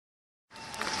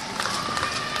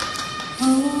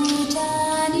Oh,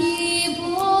 Danny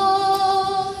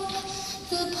boy,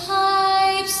 the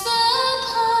pipes are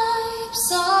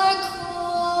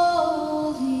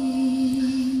calling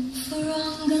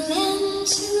from glen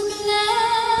to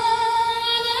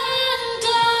glen and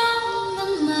down the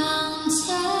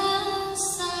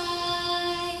mountainside.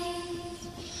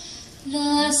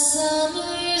 The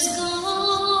summer's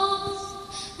gone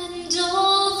and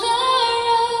all the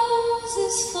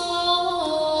roses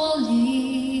falling.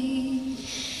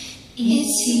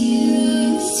 It's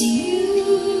you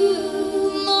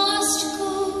must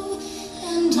go,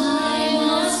 and I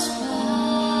must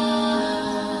ride.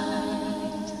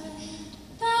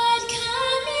 But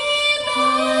come me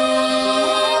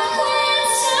back when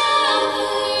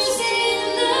summer's in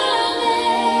the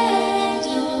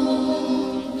meadow,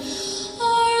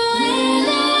 or when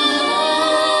the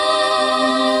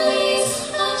valley's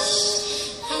hushed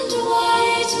and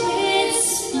white with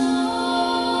snow.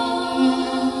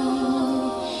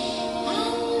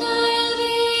 And I'll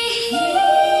be here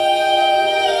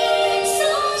in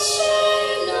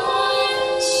sunshine or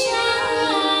in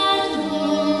shadow.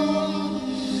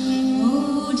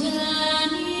 Oh,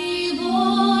 Danny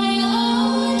boy,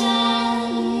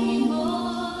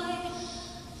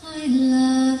 I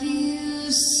love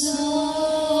you so.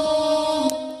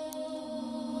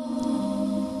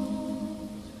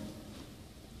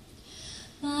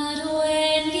 But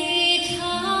when ye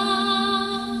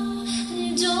come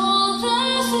and all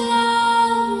the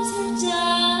flowers are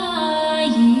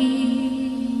dying,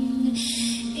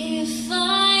 if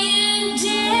I am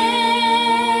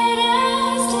dead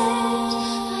as dead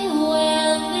I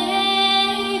well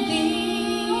may be,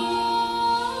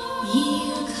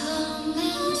 ye'll come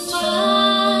and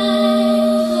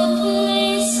find the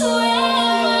place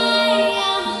where I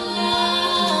am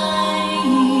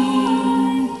lying,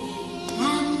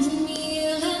 and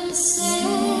kneel and say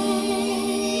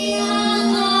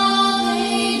an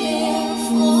Ave there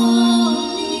for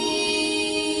me.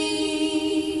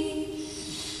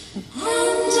 And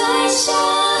I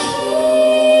shall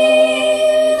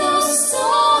hear those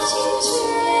salty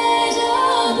tread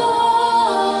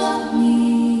above me,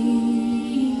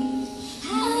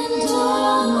 and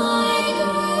all my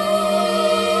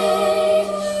grave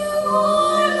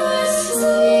warmer,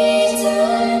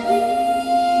 sweeter be.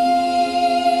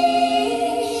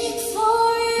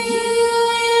 For you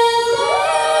will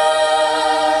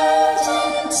laugh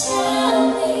and tell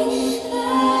me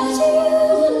that you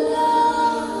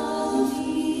love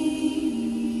me,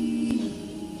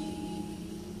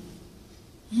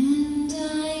 and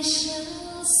I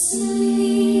shall sleep.